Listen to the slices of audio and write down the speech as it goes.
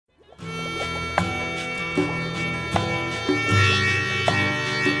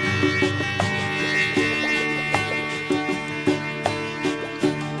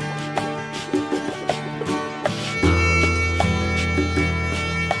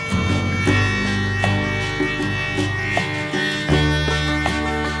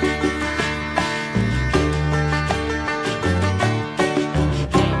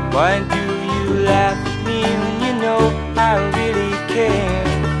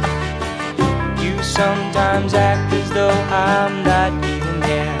sometimes act as though I'm not even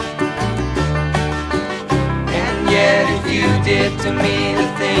there. And yet if you did to me the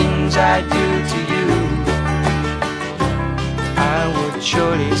things I do to you, I would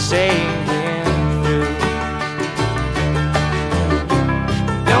surely say we're through.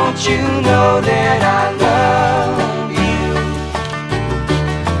 Don't you know that I love you?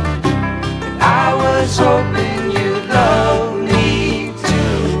 And I was hoping you'd love me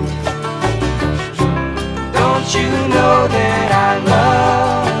too. Don't you know that I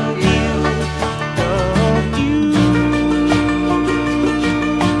love you? Love you.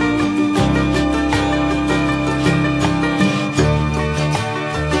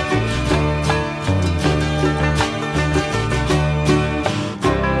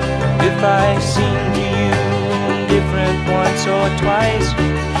 If I seem to you indifferent once or twice,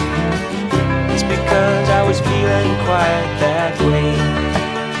 it's because I was feeling quite that way.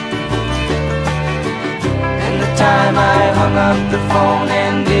 And the time I hung up the phone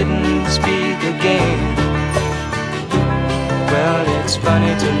and didn't speak again, well, it's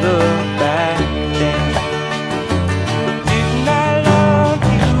funny to look back then. Didn't I love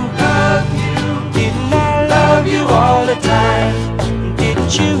you? Love you. Didn't I love you all the time?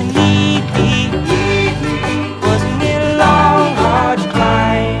 Didn't you need me? Wasn't it a long, hard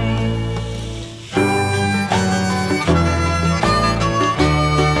climb?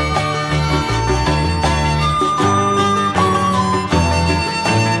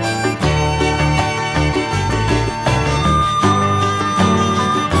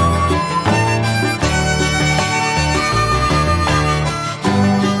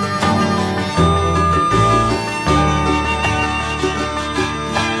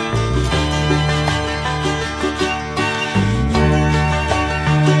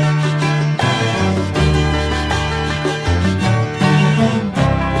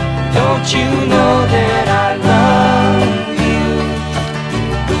 Don't you know